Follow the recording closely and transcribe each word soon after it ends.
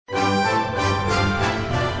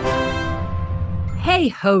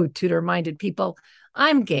Hey-ho, Tudor-minded people.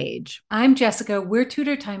 I'm Gage. I'm Jessica. We're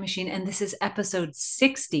Tudor Time Machine, and this is episode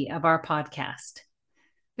 60 of our podcast.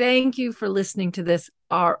 Thank you for listening to this,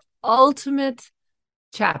 our ultimate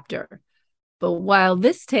chapter. But while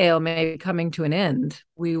this tale may be coming to an end,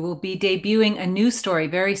 we will be debuting a new story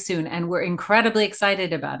very soon, and we're incredibly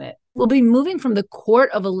excited about it. We'll be moving from the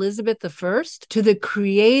court of Elizabeth I to the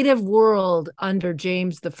creative world under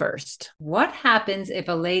James I. What happens if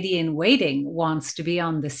a lady in waiting wants to be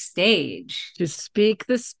on the stage? To speak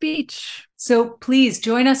the speech. So please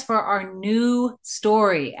join us for our new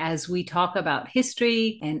story as we talk about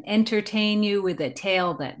history and entertain you with a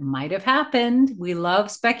tale that might have happened. We love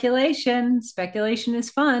speculation. Speculation is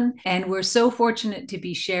fun. And we're so fortunate to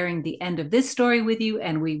be sharing the end of this story with you.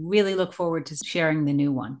 And we really look forward to sharing the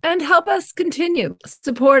new one. And help us continue.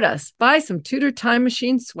 Support us. Buy some Tudor Time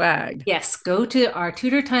Machine swag. Yes, go to our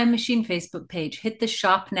Tudor Time Machine Facebook page. Hit the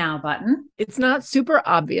Shop Now button. It's not super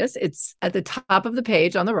obvious. It's at the top of the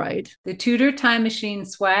page on the right. The Tudor Time Machine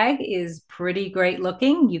swag is pretty great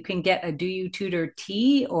looking. You can get a Do You Tudor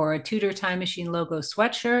tee or a Tudor Time Machine logo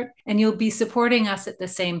sweatshirt, and you'll be supporting us at the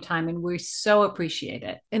same time, and we so appreciate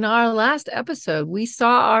it. In our last episode, we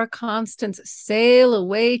saw our Constance sail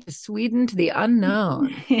away to Sweden to the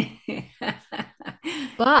unknown.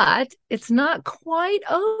 But it's not quite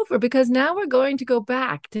over, because now we're going to go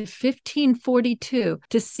back to 1542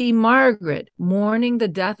 to see Margaret mourning the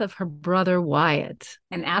death of her brother Wyatt.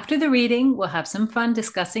 And after the reading, we'll have some fun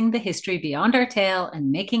discussing the history beyond our tale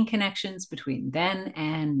and making connections between then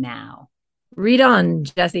and now. Read on,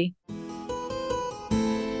 Jessie.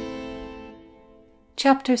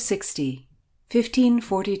 Chapter 60,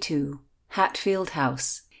 1542, Hatfield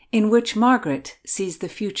House, in which Margaret sees the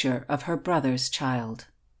future of her brother's child.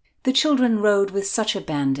 The children rode with such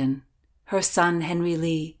abandon, her son Henry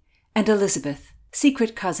Lee and Elizabeth,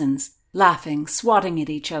 secret cousins, laughing, swatting at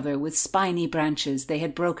each other with spiny branches they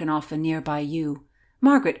had broken off a nearby yew.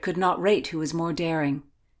 Margaret could not rate who was more daring.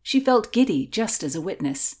 She felt giddy just as a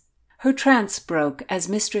witness. Her trance broke as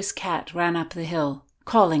Mistress Cat ran up the hill,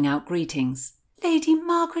 calling out greetings. "Lady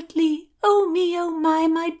Margaret Lee, oh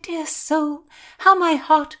my dear soul, how my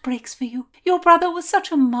heart breaks for you. Your brother was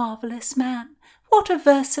such a marvellous man. What a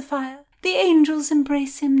versifier! The angels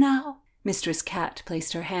embrace him now." Mistress Cat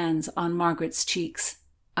placed her hands on Margaret's cheeks.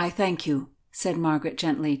 "I thank you," said Margaret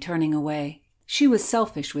gently, turning away. She was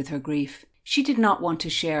selfish with her grief. She did not want to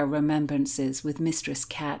share remembrances with Mistress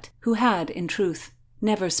Cat, who had, in truth,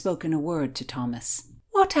 never spoken a word to Thomas.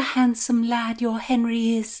 "What a handsome lad your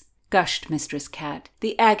Henry is," gushed Mistress Cat,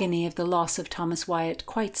 the agony of the loss of Thomas Wyatt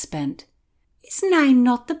quite spent. "Is 9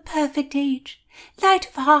 not the perfect age? Light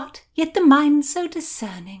of heart, yet the mind so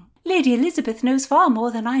discerning. Lady Elizabeth knows far more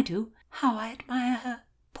than I do. How I admire her.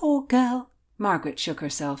 Poor girl." Margaret shook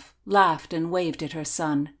herself, laughed, and waved at her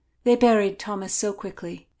son. They buried Thomas so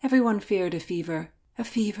quickly. Everyone feared a fever. A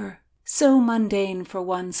fever. So mundane for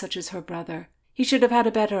one such as her brother. He should have had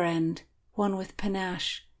a better end. One with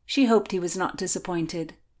panache. She hoped he was not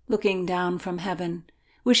disappointed. Looking down from heaven,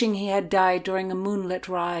 wishing he had died during a moonlit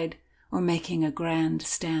ride, or making a grand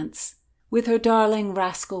stance. With her darling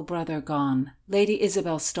rascal brother gone, Lady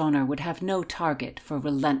Isabel Stoner would have no target for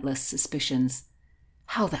relentless suspicions.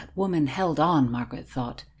 How that woman held on, Margaret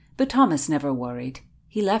thought. But Thomas never worried.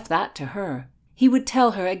 He left that to her. He would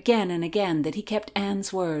tell her again and again that he kept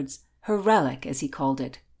Anne's words, her relic as he called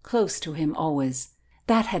it, close to him always.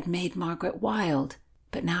 That had made Margaret wild,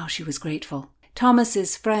 but now she was grateful.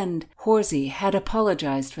 Thomas's friend, Horsey, had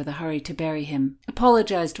apologized for the hurry to bury him,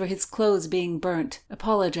 apologized for his clothes being burnt,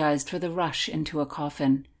 apologized for the rush into a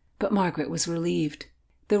coffin. But Margaret was relieved.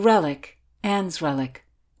 The relic, Anne's relic,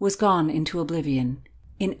 was gone into oblivion,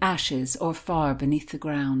 in ashes or far beneath the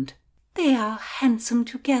ground. "They are handsome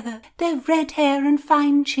together, their red hair and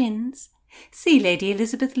fine chins. See Lady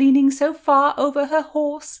Elizabeth leaning so far over her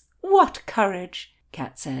horse. What courage!"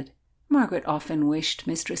 Cat said. Margaret often wished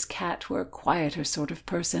Mistress Cat were a quieter sort of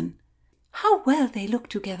person. "How well they look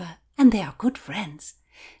together, and they are good friends.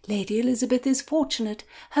 Lady Elizabeth is fortunate.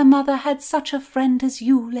 Her mother had such a friend as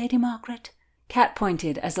you, Lady Margaret." Cat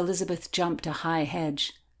pointed as Elizabeth jumped a high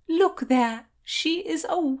hedge. "Look there, she is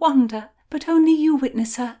a wonder, but only you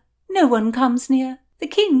witness her. No one comes near. The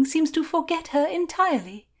king seems to forget her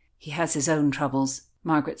entirely." "He has his own troubles,"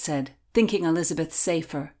 Margaret said, thinking Elizabeth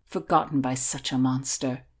safer, forgotten by such a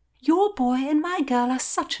monster. "Your boy and my girl are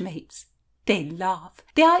such mates. They laugh.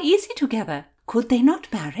 They are easy together. Could they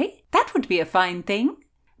not marry? That would be a fine thing."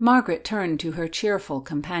 Margaret turned to her cheerful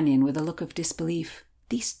companion with a look of disbelief.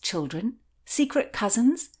 These children? Secret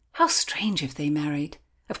cousins? How strange if they married.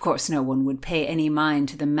 Of course no one would pay any mind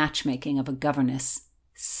to the matchmaking of a governess.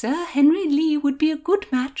 "Sir Henry Lee would be a good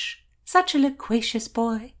match. Such a loquacious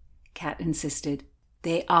boy, Cat insisted.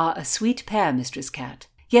 They are a sweet pair, Mistress Cat,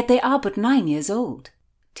 yet they are but 9 years old.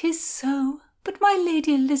 'Tis so, but my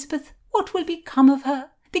Lady Elizabeth, what will become of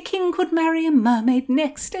her? The king could marry a mermaid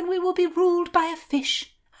next, and we will be ruled by a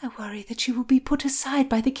fish. I worry that she will be put aside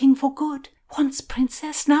by the king for good. Once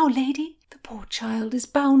princess, now lady. The poor child is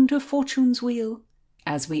bound to fortune's wheel.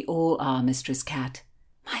 As we all are, Mistress Cat.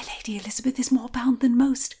 My Lady Elizabeth is more bound than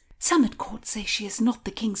most. Some at court say she is not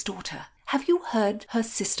the king's daughter. Have you heard her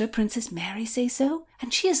sister, Princess Mary, say so?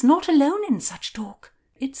 And she is not alone in such talk.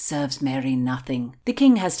 It serves Mary nothing. The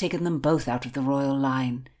king has taken them both out of the royal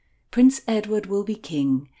line. Prince Edward will be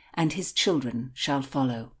king, and his children shall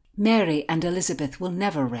follow. Mary and Elizabeth will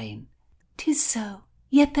never reign. 'Tis so.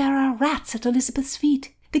 Yet there are rats at Elizabeth's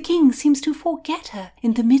feet. The king seems to forget her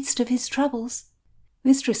in the midst of his troubles.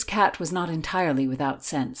 Mistress Cat was not entirely without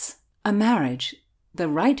sense. A marriage, the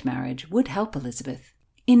right marriage, would help Elizabeth.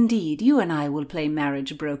 Indeed, you and I will play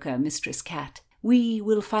marriage broker, Mistress Cat. We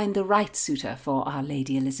will find the right suitor for our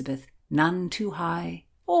Lady Elizabeth, none too high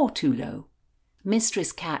or too low.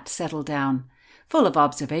 Mistress Cat settled down, full of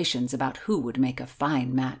observations about who would make a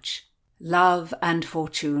fine match. Love and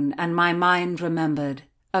fortune, and my mind remembered,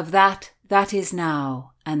 of that is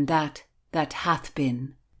now, and that hath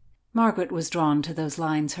been. Margaret was drawn to those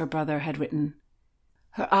lines her brother had written.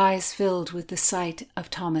 Her eyes filled with the sight of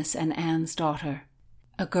Thomas and Anne's daughter,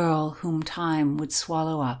 a girl whom time would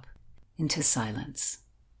swallow up into silence.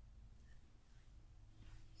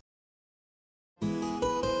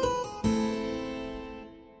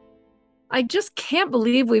 I just can't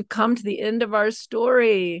believe we've come to the end of our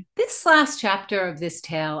story. This last chapter of this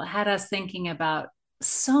tale had us thinking about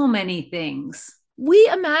so many things. We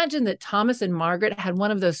imagine that Thomas and Margaret had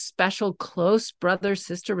one of those special close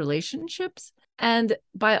brother-sister relationships. And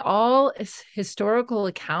by all historical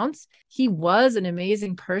accounts, he was an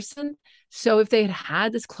amazing person. So if they had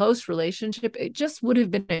had this close relationship, it just would have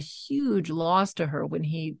been a huge loss to her when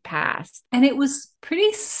he passed. And it was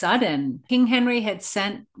pretty sudden. King Henry had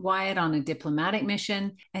sent Wyatt on a diplomatic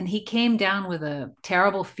mission, and he came down with a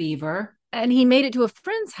terrible fever. And he made it to a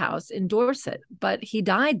friend's house in Dorset, but he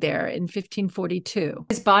died there in 1542.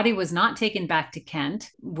 His body was not taken back to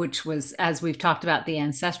Kent, which was, as we've talked about, the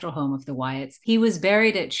ancestral home of the Wyatts. He was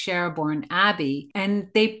buried at Sherborne Abbey, and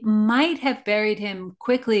they might have buried him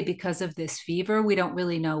quickly because of this fever. We don't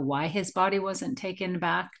really know why his body wasn't taken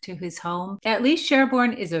back to his home. At least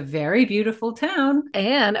Sherborne is a very beautiful town.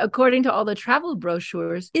 And according to all the travel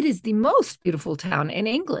brochures, it is the most beautiful town in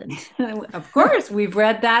England. Of course, we've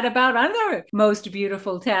read that about other most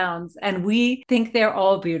beautiful towns, and we think they're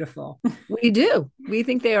all beautiful. We do. We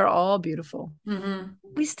think they are all beautiful. Mm-hmm.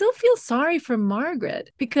 We still feel sorry for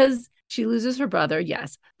Margaret because she loses her brother,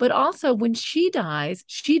 yes, but also when she dies,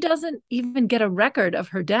 she doesn't even get a record of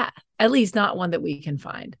her death, at least not one that we can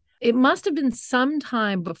find. It must have been some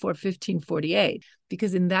time before 1548,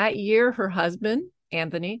 because in that year, her husband,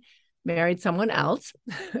 Anthony, married someone else,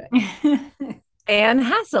 Anne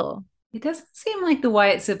Hassel. It doesn't seem like the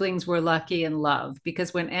Wyatt siblings were lucky in love,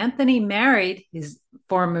 because when Anthony married his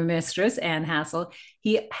former mistress, Anne Hassel,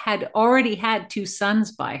 he had already had 2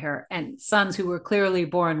 sons by her, and sons who were clearly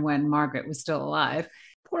born when Margaret was still alive.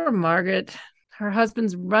 Poor Margaret. Her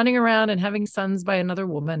husband's running around and having sons by another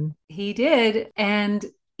woman. He did, and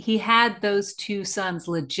he had those 2 sons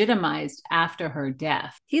legitimized after her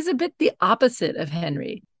death. He's a bit the opposite of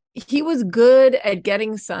Henry. He was good at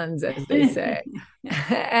getting sons, as they say.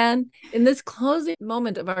 And in this closing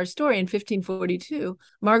moment of our story in 1542,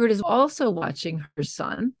 Margaret is also watching her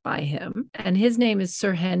son by him, and his name is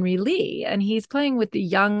Sir Henry Lee, and he's playing with the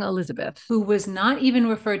young Elizabeth. Who was not even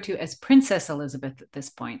referred to as Princess Elizabeth at this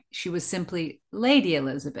point. She was simply Lady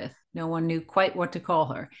Elizabeth. No one knew quite what to call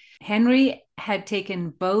her. Henry had taken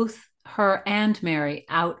both her and Mary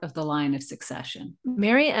out of the line of succession.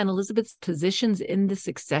 Mary and Elizabeth's positions in the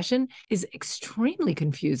succession is extremely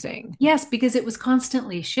confusing. Yes, because it was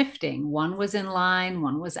constantly shifting. One was in line,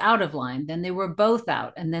 one was out of line. Then they were both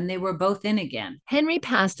out, and then they were both in again. Henry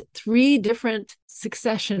passed 3 different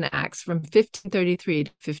succession acts from 1533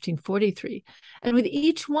 to 1543. And with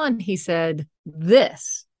each one, he said,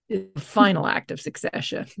 this is the final act of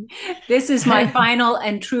succession. This is my final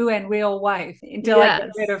and true and real wife until I get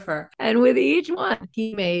rid of her. And with each one,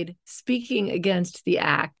 he made speaking against the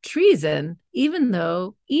act treason, even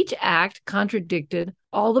though each act contradicted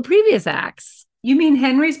all the previous acts. You mean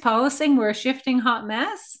Henry's policing were a shifting hot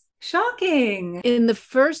mess? Shocking. In the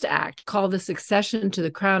first act, called the Succession to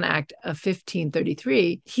the Crown Act of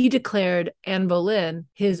 1533, he declared Anne Boleyn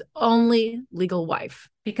his only legal wife.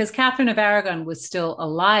 Because Catherine of Aragon was still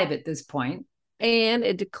alive at this point, And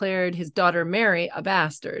it declared his daughter Mary a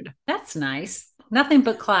bastard. That's nice. Nothing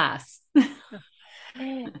but class.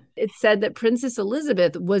 It said that Princess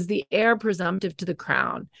Elizabeth was the heir presumptive to the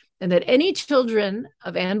crown, and that any children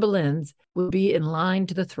of Anne Boleyn's would be in line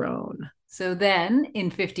to the throne. So then, in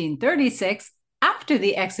 1536, after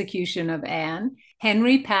the execution of Anne,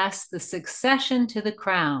 Henry passed the Succession to the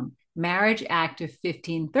Crown Marriage Act of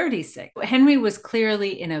 1536. Henry was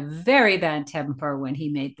clearly in a very bad temper when he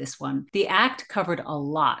made this one. The act covered a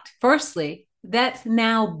lot. Firstly, that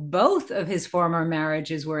now both of his former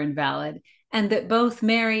marriages were invalid, and that both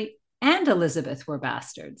Mary and Elizabeth were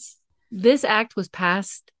bastards. This act was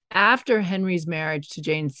passed after Henry's marriage to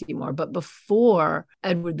Jane Seymour, but before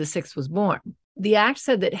Edward VI was born. The act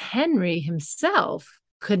said that Henry himself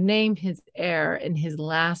could name his heir in his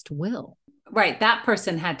last will. Right, that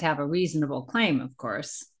person had to have a reasonable claim, of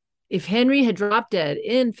course. If Henry had dropped dead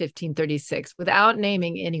in 1536 without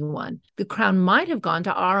naming anyone, the crown might have gone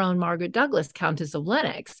to our own Margaret Douglas, Countess of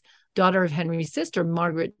Lennox, daughter of Henry's sister,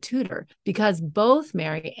 Margaret Tudor, because both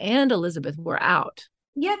Mary and Elizabeth were out.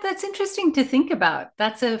 Yeah, that's interesting to think about.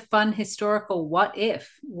 That's a fun historical what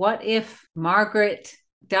if. What if Margaret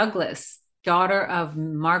Douglas, daughter of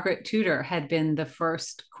Margaret Tudor, had been the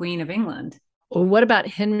first Queen of England? Or what about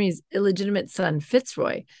Henry's illegitimate son,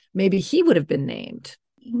 Fitzroy? Maybe he would have been named.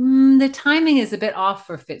 The timing is a bit off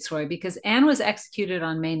for Fitzroy because Anne was executed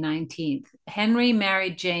on May 19th. Henry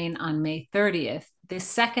married Jane on May 30th. This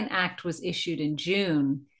second act was issued in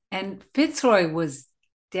June, and Fitzroy was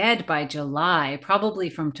dead by July, probably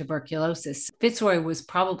from tuberculosis. Fitzroy was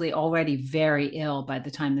probably already very ill by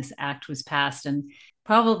the time this act was passed, and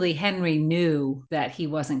probably Henry knew that he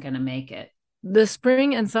wasn't going to make it. The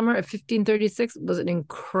spring and summer of 1536 was an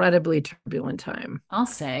incredibly turbulent time, I'll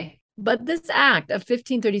say. But this act of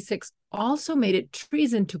 1536 also made it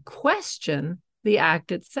treason to question the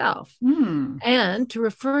act itself and to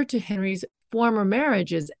refer to Henry's former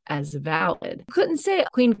marriages as valid. Couldn't say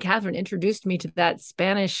Queen Catherine introduced me to that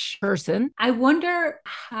Spanish person. I wonder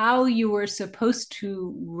how you were supposed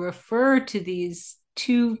to refer to these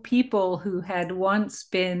two people who had once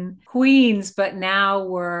been queens but now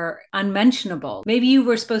were unmentionable. Maybe you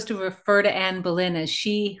were supposed to refer to Anne Boleyn as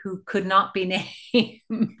she who could not be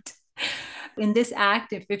named. In this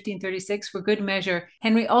act of 1536, for good measure,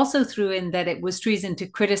 Henry also threw in that it was treason to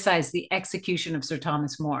criticize the execution of Sir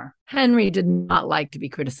Thomas More. Henry did not like to be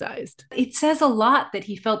criticized. It says a lot that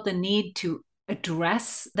he felt the need to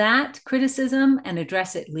address that criticism and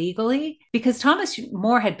address it legally, because Thomas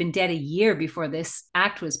More had been dead a year before this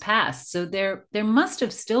act was passed. So there must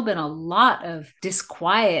have still been a lot of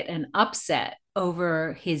disquiet and upset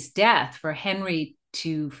over his death for Henry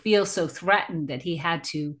to feel so threatened that he had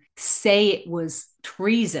to say it was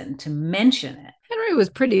treason to mention it. Henry was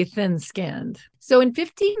pretty thin-skinned. So in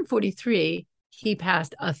 1543, he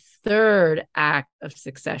passed a third act of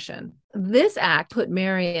succession. This act put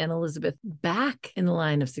Mary and Elizabeth back in the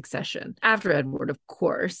line of succession, after Edward, of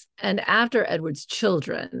course, and after Edward's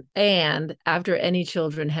children, and after any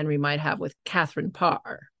children Henry might have with Catherine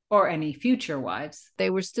Parr. Or any future wives. They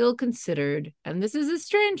were still considered, and this is a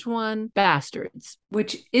strange one, bastards.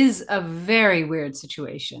 Which is a very weird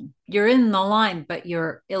situation. You're in the line, but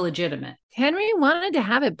you're illegitimate. Henry wanted to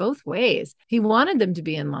have it both ways. He wanted them to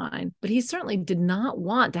be in line, but he certainly did not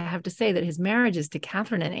want to have to say that his marriages to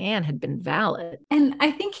Catherine and Anne had been valid. And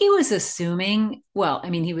I think he was assuming,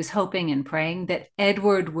 he was hoping and praying that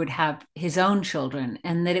Edward would have his own children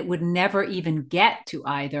and that it would never even get to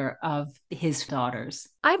either of his daughters.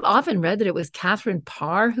 I've often read that it was Catherine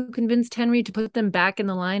Parr who convinced Henry to put them back in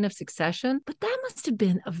the line of succession, but that must have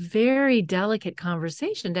been a very delicate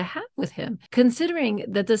conversation to have with him, considering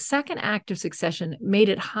that the second act of succession made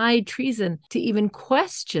it high treason to even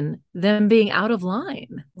question them being out of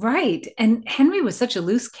line. Right. And Henry was such a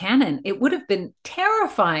loose cannon. It would have been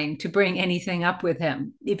terrifying to bring anything up with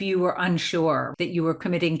him if you were unsure that you were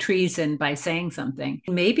committing treason by saying something.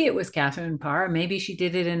 Maybe it was Catherine Parr. Maybe she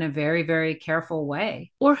did it in a very, very careful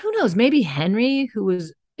way. Or who knows, maybe Henry, who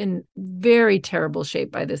was in very terrible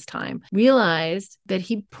shape by this time, realized that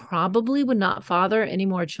he probably would not father any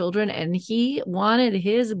more children, and he wanted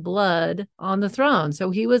his blood on the throne. So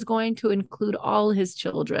he was going to include all his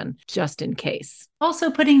children just in case.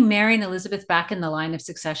 Also, putting Mary and Elizabeth back in the line of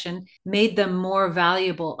succession made them more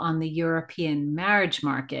valuable on the European marriage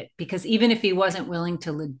market, because even if he wasn't willing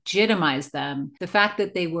to legitimize them, the fact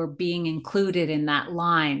that they were being included in that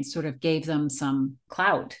line sort of gave them some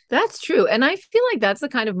clout. That's true. And I feel like that's the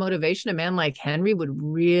kind of motivation a man like Henry would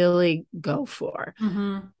really go for.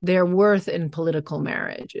 Mm-hmm. Their worth in political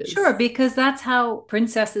marriages. Sure, because that's how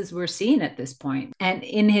princesses were seen at this point. And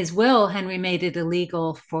in his will, Henry made it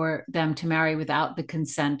illegal for them to marry without the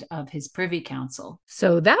consent of his Privy Council.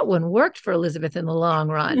 So that one worked for Elizabeth in the long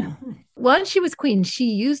run. Once she was queen, she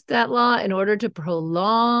used that law in order to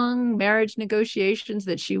prolong marriage negotiations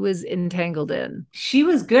that she was entangled in. She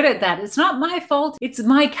was good at that. It's not my fault. It's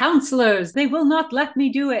my counselors. They will not let me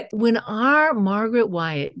do it. When our Margaret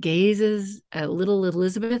Wyatt gazes at little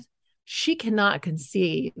Elizabeth, she cannot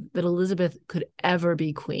conceive that Elizabeth could ever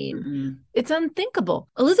be queen. Mm-hmm. It's unthinkable.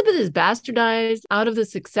 Elizabeth is bastardized out of the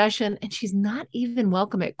succession, and she's not even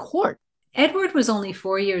welcome at court. Edward was only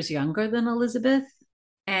 4 years younger than Elizabeth,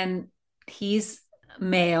 and he's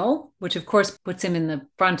male, which of course puts him in the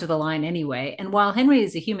front of the line anyway. And while Henry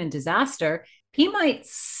is a human disaster, he might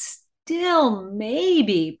still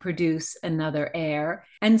maybe produce another heir.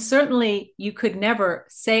 And certainly you could never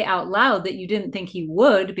say out loud that you didn't think he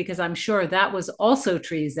would, because I'm sure that was also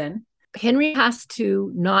treason. Henry has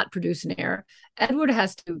to not produce an heir. Edward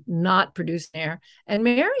has to not produce an heir. And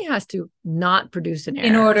Mary has to not produce an heir.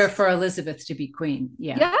 In order for Elizabeth to be queen.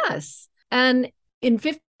 Yeah. Yes. And in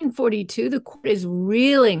 1542, the court is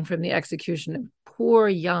reeling from the execution of poor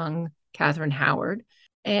young Catherine Howard.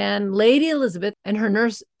 And Lady Elizabeth and her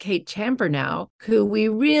nurse, Kate Champernow, who we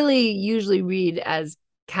really usually read as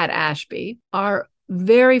Cat Ashby, are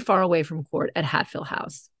very far away from court at Hatfield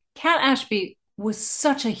House. Cat Ashby was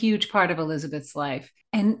such a huge part of Elizabeth's life.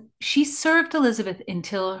 And she served Elizabeth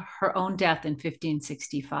until her own death in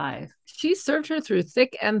 1565. She served her through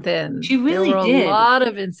thick and thin. She really did. There were a lot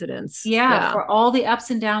of incidents. Yeah, for all the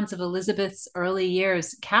ups and downs of Elizabeth's early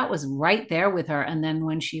years, Cat was right there with her. And then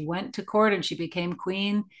when she went to court and she became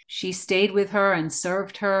queen, she stayed with her and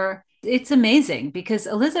served her. It's amazing because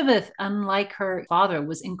Elizabeth, unlike her father,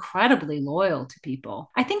 was incredibly loyal to people.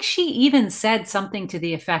 I think she even said something to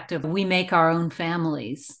the effect of, we make our own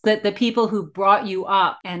families, that the people who brought you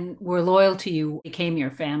up and were loyal to you became your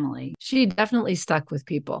family. She definitely stuck with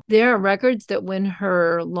people. There are records that when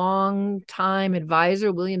her longtime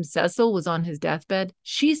advisor, William Cecil, was on his deathbed,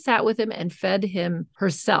 she sat with him and fed him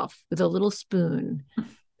herself with a little spoon.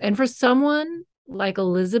 And for someone like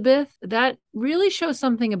Elizabeth, that really shows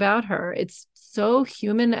something about her. It's so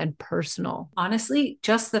human and personal. Honestly,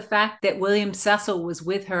 just the fact that William Cecil was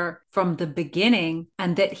with her from the beginning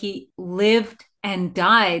and that he lived and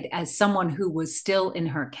died as someone who was still in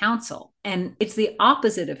her counsel. And it's the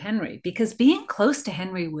opposite of Henry, because being close to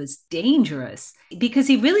Henry was dangerous because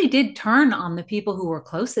he really did turn on the people who were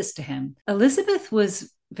closest to him. Elizabeth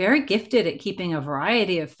was very gifted at keeping a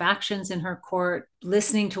variety of factions in her court,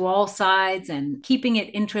 listening to all sides and keeping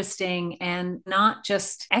it interesting and not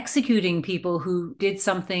just executing people who did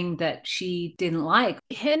something that she didn't like.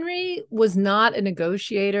 Henry was not a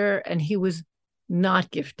negotiator and he was not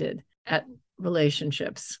gifted at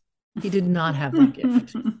relationships. He did not have that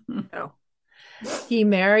gift. No. He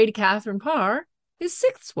married Catherine Parr, his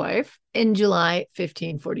sixth wife, in July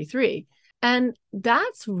 1543. And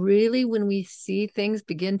that's really when we see things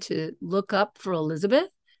begin to look up for Elizabeth,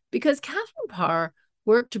 because Catherine Parr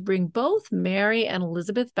worked to bring both Mary and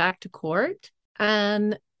Elizabeth back to court.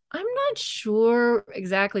 And I'm not sure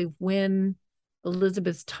exactly when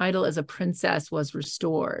Elizabeth's title as a princess was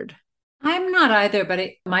restored. I'm not either, but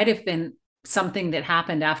it might have been something that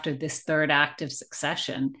happened after this third act of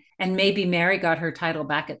succession. And maybe Mary got her title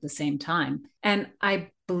back at the same time. And I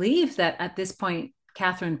believe that at this point,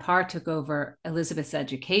 Catherine Parr took over Elizabeth's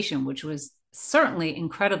education, which was certainly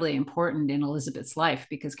incredibly important in Elizabeth's life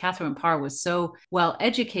because Catherine Parr was so well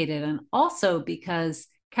educated, and also because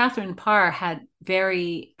Catherine Parr had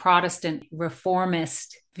very Protestant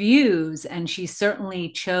reformist views, and she certainly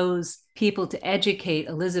chose people to educate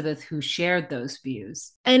Elizabeth who shared those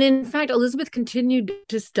views. And in fact, Elizabeth continued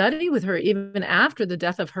to study with her even after the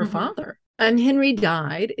death of her father. And Henry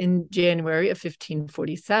died in January of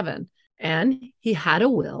 1547. And he had a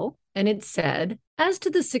will, and it said, as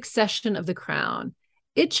to the succession of the crown,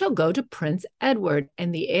 it shall go to Prince Edward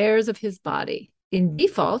and the heirs of his body, in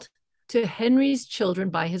default to Henry's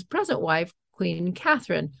children by his present wife, Queen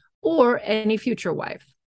Catherine, or any future wife.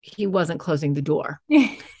 He wasn't closing the door.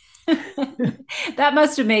 That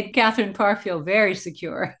must have made Catherine Parr feel very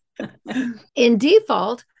secure. In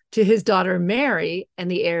default to his daughter Mary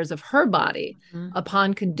and the heirs of her body, Mhm.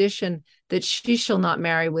 upon condition that she shall not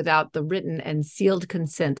marry without the written and sealed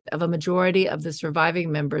consent of a majority of the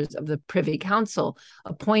surviving members of the Privy Council,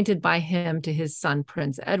 appointed by him to his son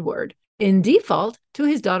Prince Edward, in default to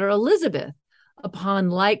his daughter Elizabeth, upon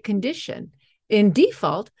like condition, in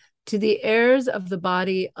default to the heirs of the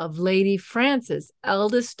body of Lady Frances,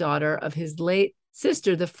 eldest daughter of his late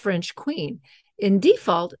sister, the French queen, in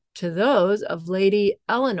default to those of Lady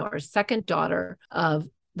Eleanor, second daughter of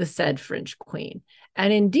the said French queen,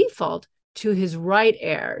 and in default to his right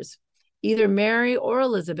heirs, either Mary or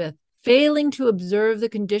Elizabeth, failing to observe the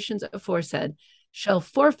conditions aforesaid, shall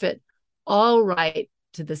forfeit all right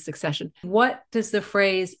to the succession. What does the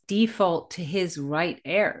phrase default to his right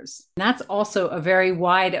heirs? That's also a very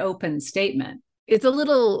wide open statement. It's a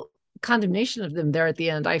little condemnation of them there at the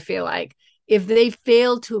end, I feel like. If they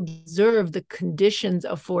fail to observe the conditions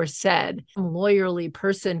aforesaid, a lawyerly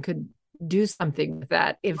person could do something with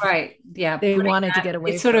that if Right. Yeah. they wanted to get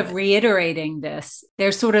away it's sort from of it. reiterating this.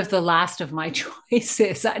 They're sort of the last of my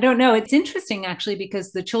choices. I don't know. It's interesting, actually,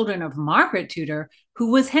 because the children of Margaret Tudor,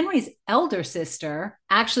 who was Henry's elder sister,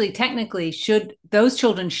 actually technically those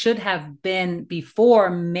children should have been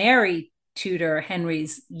before Mary Tudor,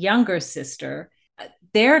 Henry's younger sister.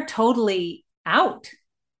 They're totally out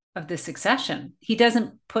of the succession. He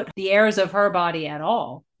doesn't put the heirs of her body at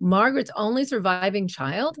all. Margaret's only surviving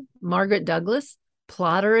child, Margaret Douglas,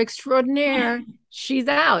 plotter extraordinaire, she's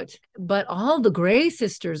out. But all the Grey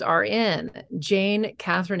sisters are in, Jane,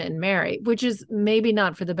 Catherine, and Mary, which is maybe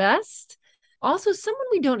not for the best. Also, someone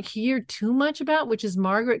we don't hear too much about, which is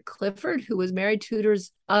Margaret Clifford, who was Mary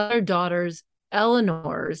Tudor's other daughter's,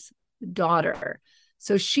 Eleanor's daughter.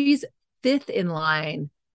 So she's fifth in line,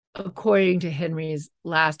 according to Henry's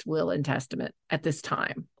last will and testament at this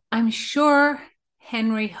time. I'm sure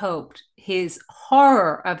Henry hoped his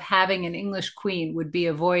horror of having an English queen would be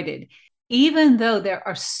avoided, even though there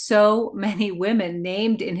are so many women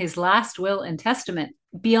named in his last will and testament.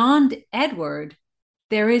 Beyond Edward,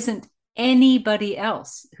 there isn't anybody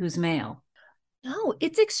else who's male. No,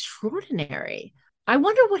 it's extraordinary. I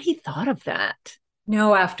wonder what he thought of that.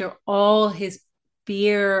 No, after all his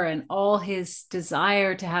fear and all his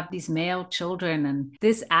desire to have these male children and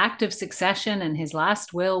this act of succession and his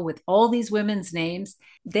last will with all these women's names,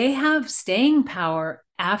 they have staying power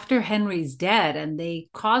after Henry's dead, and they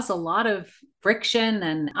cause a lot of friction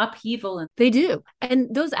and upheaval. They do.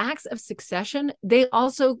 And those acts of succession, they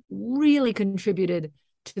also really contributed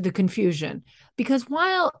to the confusion, because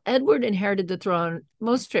while Edward inherited the throne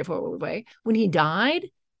most straightforward way, when he died,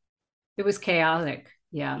 it was chaotic.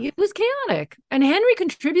 Yeah. It was chaotic. And Henry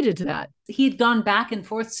contributed to that. He'd gone back and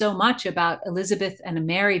forth so much about Elizabeth and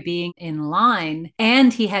Mary being in line.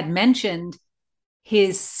 And he had mentioned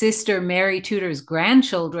his sister Mary Tudor's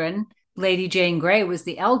grandchildren. Lady Jane Grey was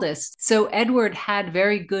the eldest. So Edward had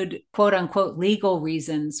very good, quote unquote, legal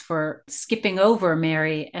reasons for skipping over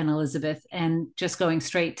Mary and Elizabeth and just going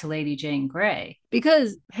straight to Lady Jane Grey.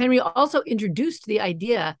 Because Henry also introduced the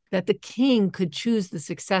idea that the king could choose the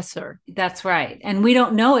successor. That's right. And we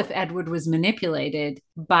don't know if Edward was manipulated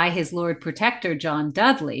by his Lord Protector, John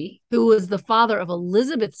Dudley, who was the father of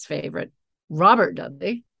Elizabeth's favorite, Robert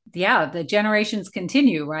Dudley. Yeah, the generations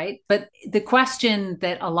continue, right? But the question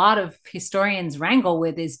that a lot of historians wrangle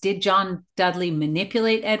with is, did John Dudley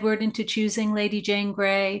manipulate Edward into choosing Lady Jane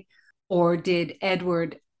Grey? Or did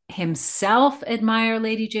Edward himself admire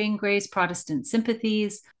Lady Jane Grey's Protestant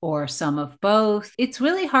sympathies, or some of both? It's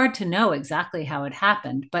really hard to know exactly how it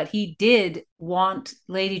happened, but he did want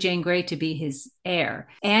Lady Jane Grey to be his heir.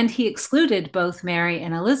 And he excluded both Mary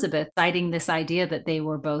and Elizabeth, citing this idea that they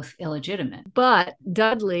were both illegitimate. But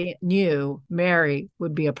Dudley knew Mary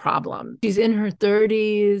would be a problem. She's in her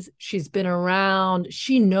 30s. She's been around.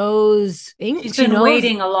 She knows English. She's been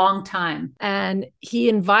waiting a long time. And he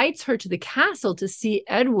invites her to the castle to see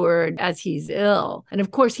Edward as he's ill. And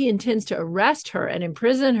of course, he intends to arrest her and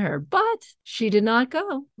imprison her, but she did not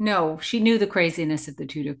go. No, she knew the craziness of the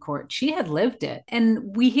Tudor court. She had lived it.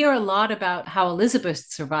 And we hear a lot about how Elizabeth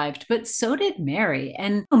survived, but so did Mary.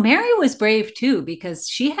 And Mary was brave too, because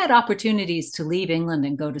she had opportunities to leave England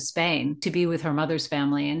and go to Spain to be with her mother's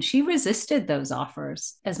family. And she resisted those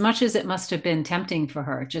offers, as much as it must have been tempting for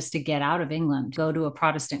her just to get out of England, go to a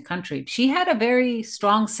Protestant country. She had a very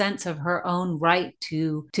strong sense of her own right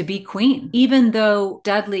to be queen. Even though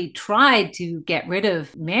Dudley tried to get rid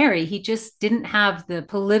of Mary, he just didn't have the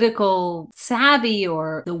political savvy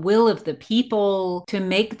or the will of the people people to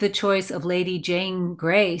make the choice of Lady Jane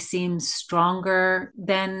Grey seems stronger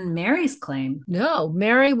than Mary's claim. No,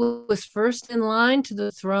 Mary was first in line to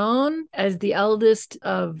the throne as the eldest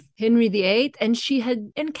of Henry VIII.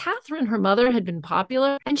 And Catherine, her mother, had been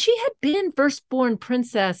popular. And she had been firstborn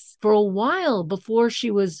princess for a while before she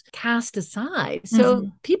was cast aside. So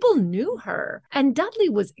people knew her. And Dudley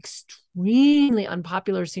was extremely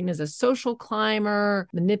unpopular, seen as a social climber,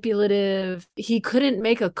 manipulative. He couldn't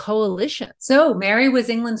make a coalition. So Mary was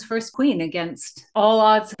England's first queen against all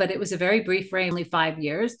odds, but it was a very brief reign, only 5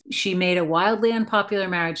 years. She made a wildly unpopular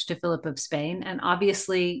marriage to Philip of Spain, and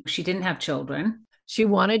obviously she didn't have children. She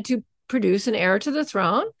wanted to produce an heir to the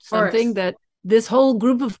throne, something that this whole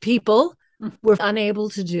group of people were unable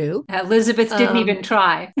to do. Elizabeth didn't even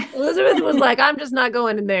try. Elizabeth was like, I'm just not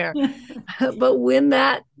going in there. But when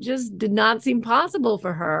that just did not seem possible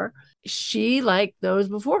for her, she, like those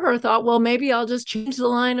before her, thought, well, maybe I'll just change the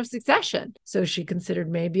line of succession. So she considered,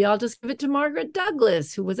 maybe I'll just give it to Margaret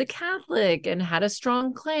Douglas, who was a Catholic and had a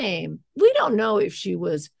strong claim. We don't know if she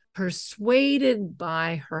was persuaded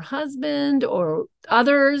by her husband or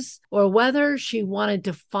others, or whether she wanted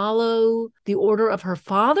to follow the order of her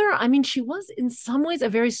father. I mean, she was in some ways a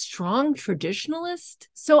very strong traditionalist.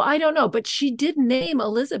 So I don't know, but she did name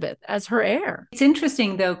Elizabeth as her heir. It's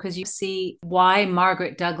interesting, though, because you see why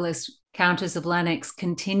Margaret Douglas, Countess of Lennox,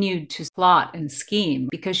 continued to plot and scheme,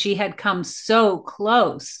 because she had come so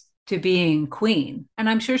close to being queen. And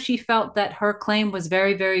I'm sure she felt that her claim was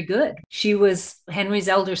very, very good. She was Henry's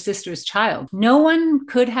elder sister's child. No one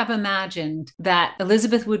could have imagined that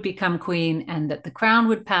Elizabeth would become queen and that the crown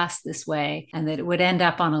would pass this way and that it would end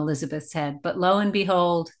up on Elizabeth's head. But lo and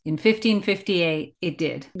behold, in 1558, it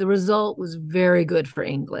did. The result was very good for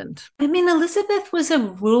England. I mean, Elizabeth was a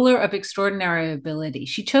ruler of extraordinary ability.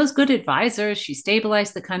 She chose good advisors. She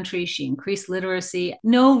stabilized the country. She increased literacy.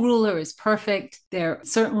 No ruler is perfect.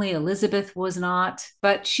 Certainly Elizabeth was not,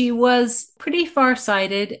 but she was pretty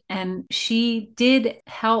farsighted, and she did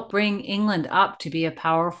help bring England up to be a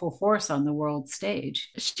powerful force on the world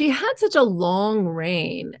stage. She had such a long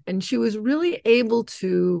reign, and she was really able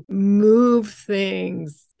to move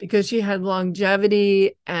things because she had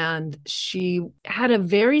longevity and she had a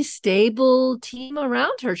very stable team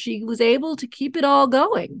around her. She was able to keep it all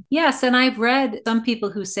going. Yes, and I've read some people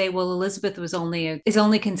who say, well, Elizabeth is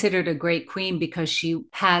only considered a great queen because she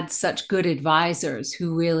had such good advisors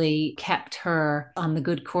who really kept her on the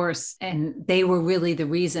good course, and they were really the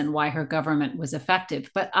reason why her government was effective.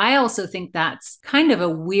 But I also think that's kind of a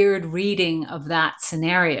weird reading of that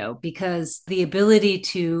scenario, because the ability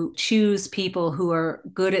to choose people who are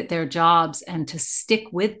good at their jobs and to stick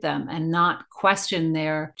with them and not question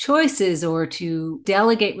their choices or to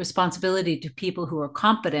delegate responsibility to people who are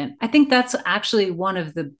competent, I think that's actually one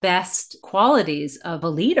of the best qualities of a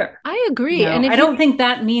leader. I agree. And I don't think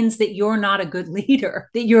that means that you're not a good leader,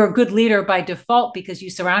 that you're a good leader by default because you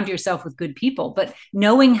surround yourself with good people. But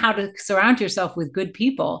knowing how to surround yourself with good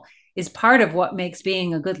people is part of what makes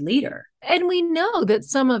being a good leader. And we know that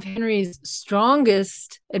some of Henry's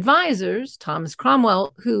strongest advisors, Thomas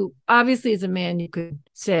Cromwell, who obviously is a man you could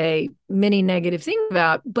say many negative things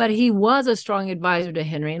about, but he was a strong advisor to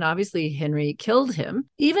Henry, and obviously Henry killed him.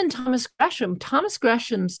 Even Thomas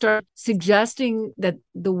Gresham started suggesting that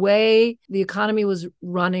the way the economy was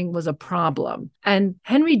running was a problem. And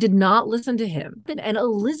Henry did not listen to him. And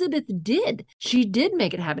Elizabeth did. She did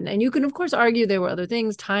make it happen. And you can, of course, argue there were other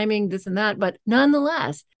things, timing, this and that, but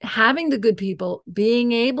nonetheless, having the good people,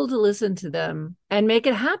 being able to listen to them and make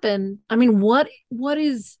it happen. I mean, what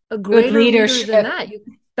is a greater leadership than that?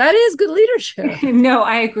 That is good leadership. No,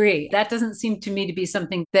 I agree. That doesn't seem to me to be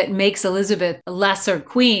something that makes Elizabeth a lesser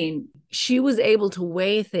queen. She was able to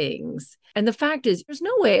weigh things. And the fact is, there's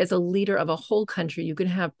no way as a leader of a whole country you can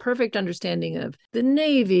have perfect understanding of the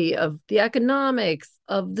Navy, of the economics,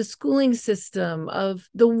 of the schooling system, of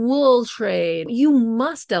the wool trade. You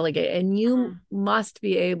must delegate and you must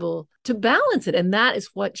be able to balance it. And that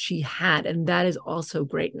is what she had. And that is also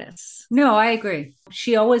greatness. No, I agree.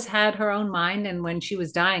 She always had her own mind. And when she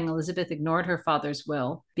was dying, Elizabeth ignored her father's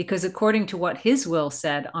will because according to what his will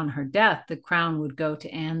said on her death, the crown would go to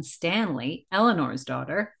Anne Stanley, Eleanor's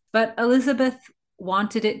daughter. But Elizabeth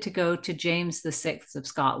wanted it to go to James VI of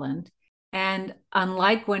Scotland. And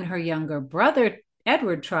unlike when her younger brother,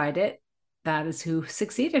 Edward, tried it, that is who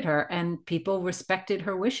succeeded her. And people respected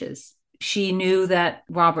her wishes. She knew that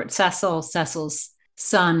Robert Cecil, Cecil's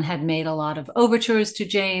son, had made a lot of overtures to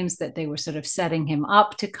James, that they were sort of setting him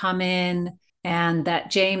up to come in. and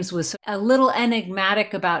that James was a little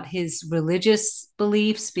enigmatic about his religious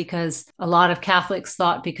beliefs, because a lot of Catholics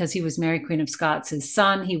thought because he was Mary Queen of Scots' his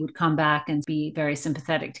son, he would come back and be very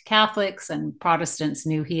sympathetic to Catholics, and Protestants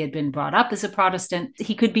knew he had been brought up as a Protestant.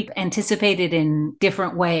 He could be anticipated in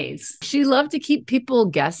different ways. She loved to keep people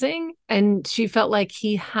guessing, and she felt like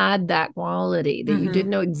he had that quality that you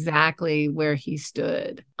didn't know exactly where he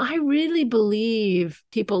stood. I really believe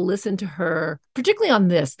people listened to her, particularly on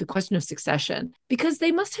this, the question of succession, because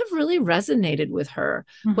they must have really resonated with her,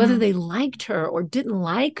 whether they liked her or didn't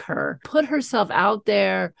like her, put herself out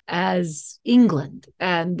there as England.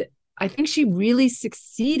 And I think she really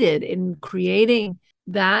succeeded in creating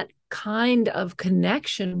that kind of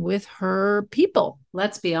connection with her people.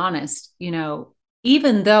 Let's be honest,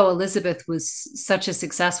 even though Elizabeth was such a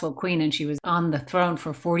successful queen and she was on the throne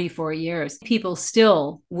for 44 years, people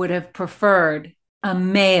still would have preferred a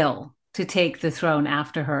male to take the throne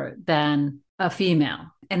after her than a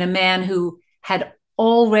female, and a man who had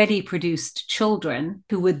already produced children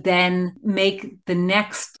who would then make the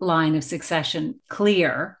next line of succession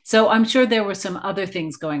clear. So I'm sure there were some other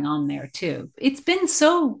things going on there too. It's been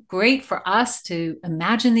so great for us to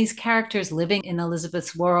imagine these characters living in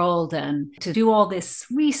Elizabeth's world and to do all this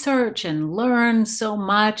research and learn so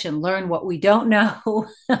much and learn what we don't know,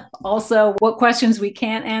 also what questions we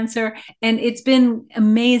can't answer. And it's been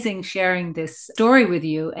amazing sharing this story with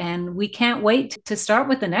you. And we can't wait to start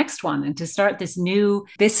with the next one and to start this new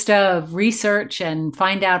vista of research and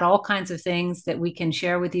find out all kinds of things that we can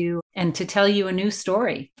share with you and to tell you a new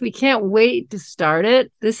story. We can't wait to start it.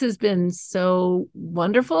 This has been so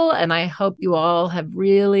wonderful, and I hope you all have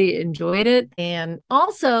really enjoyed it. And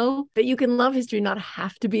also that you can love history, not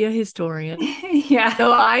have to be a historian. Yeah.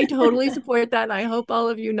 So I totally support that. And I hope all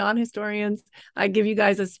of you non-historians, I give you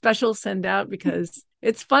guys a special send out, because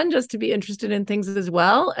it's fun just to be interested in things as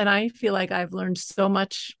well. And I feel like I've learned so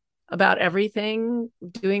much about everything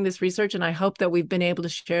doing this research, and I hope that we've been able to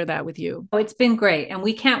share that with you. Oh, it's been great, and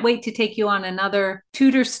we can't wait to take you on another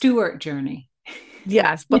Tudor Stuart journey.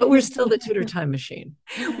 Yes, but we're still the Tudor time machine.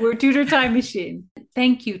 We're Tudor time machine.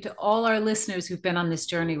 Thank you to all our listeners who've been on this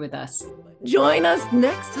journey with us. Join us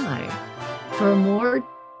next time for more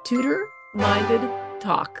Tudor-minded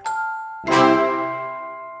talk.